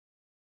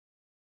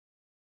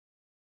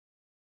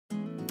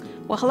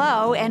Well,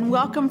 hello and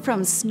welcome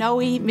from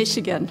snowy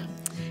Michigan.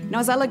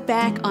 As I look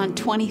back on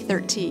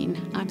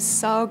 2013, I'm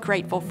so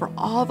grateful for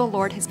all the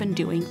Lord has been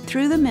doing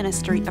through the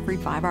ministry of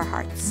Revive Our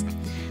Hearts.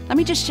 Let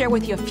me just share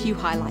with you a few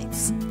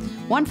highlights.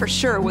 One for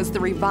sure was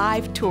the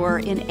Revive Tour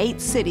in 8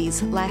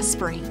 cities last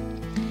spring.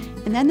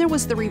 And then there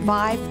was the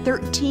Revive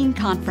 13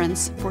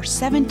 conference for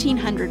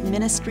 1,700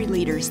 ministry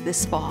leaders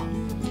this fall.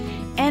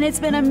 And it's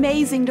been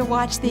amazing to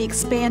watch the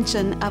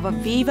expansion of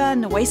Aviva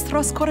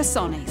Nuestros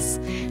Corazones,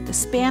 the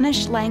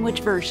Spanish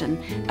language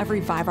version of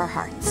Revive Our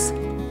Hearts.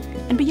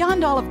 And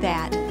beyond all of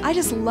that, I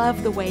just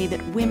love the way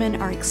that women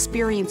are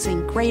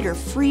experiencing greater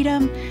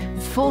freedom,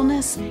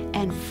 fullness,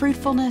 and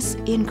fruitfulness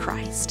in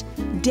Christ,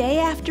 day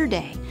after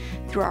day,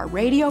 through our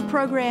radio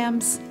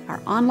programs,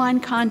 our online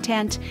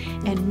content,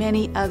 and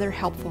many other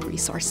helpful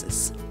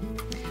resources.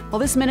 Well,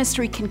 this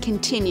ministry can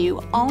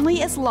continue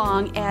only as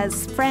long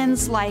as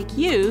friends like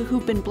you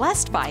who've been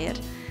blessed by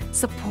it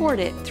support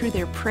it through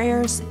their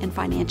prayers and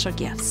financial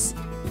gifts.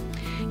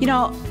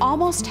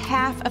 Almost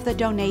half of the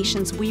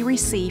donations we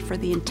receive for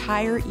the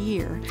entire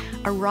year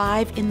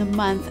arrive in the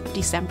month of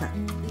December.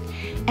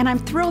 And I'm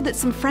thrilled that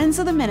some friends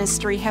of the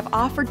ministry have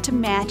offered to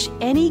match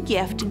any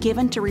gift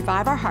given to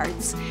Revive Our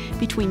Hearts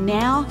between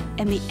now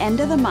and the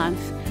end of the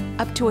month,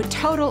 up to a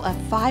total of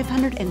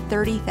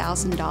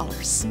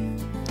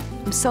 $530,000.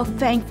 I'm so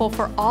thankful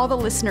for all the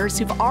listeners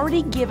who've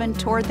already given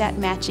toward that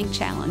matching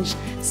challenge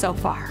so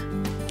far.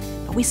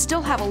 But we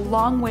still have a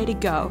long way to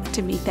go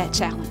to meet that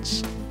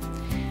challenge.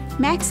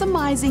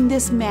 Maximizing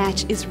this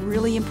match is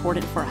really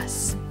important for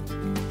us.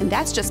 And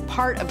that's just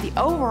part of the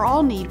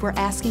overall need we're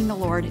asking the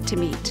Lord to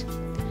meet.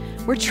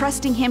 We're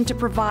trusting Him to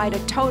provide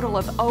a total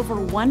of over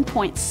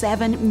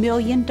 $1.7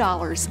 million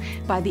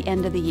by the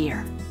end of the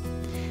year.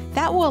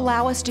 That will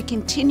allow us to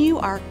continue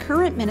our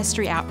current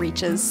ministry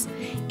outreaches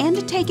and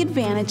to take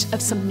advantage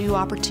of some new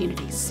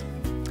opportunities.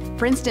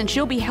 For instance,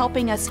 you'll be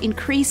helping us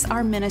increase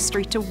our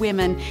ministry to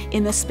women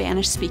in the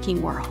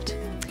Spanish-speaking world.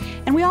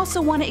 And we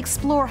also want to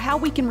explore how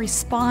we can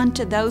respond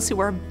to those who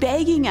are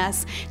begging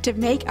us to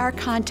make our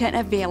content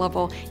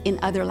available in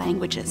other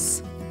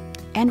languages.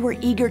 And we're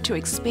eager to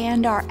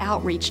expand our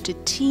outreach to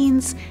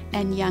teens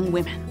and young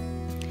women.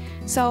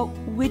 So,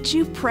 would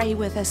you pray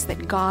with us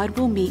that God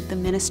will meet the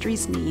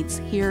ministry's needs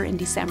here in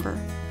December?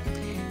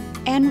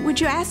 And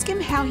would you ask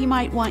Him how He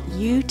might want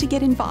you to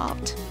get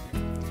involved?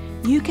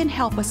 You can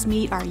help us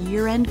meet our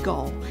year-end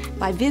goal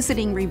by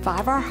visiting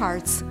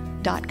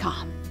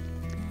reviveourhearts.com.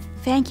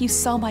 Thank you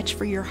so much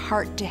for your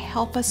heart to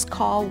help us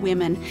call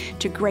women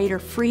to greater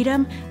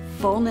freedom,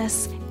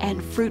 fullness,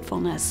 and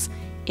fruitfulness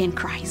in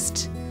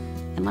Christ.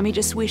 And let me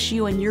just wish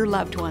you and your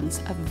loved ones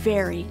a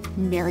very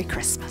Merry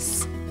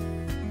Christmas.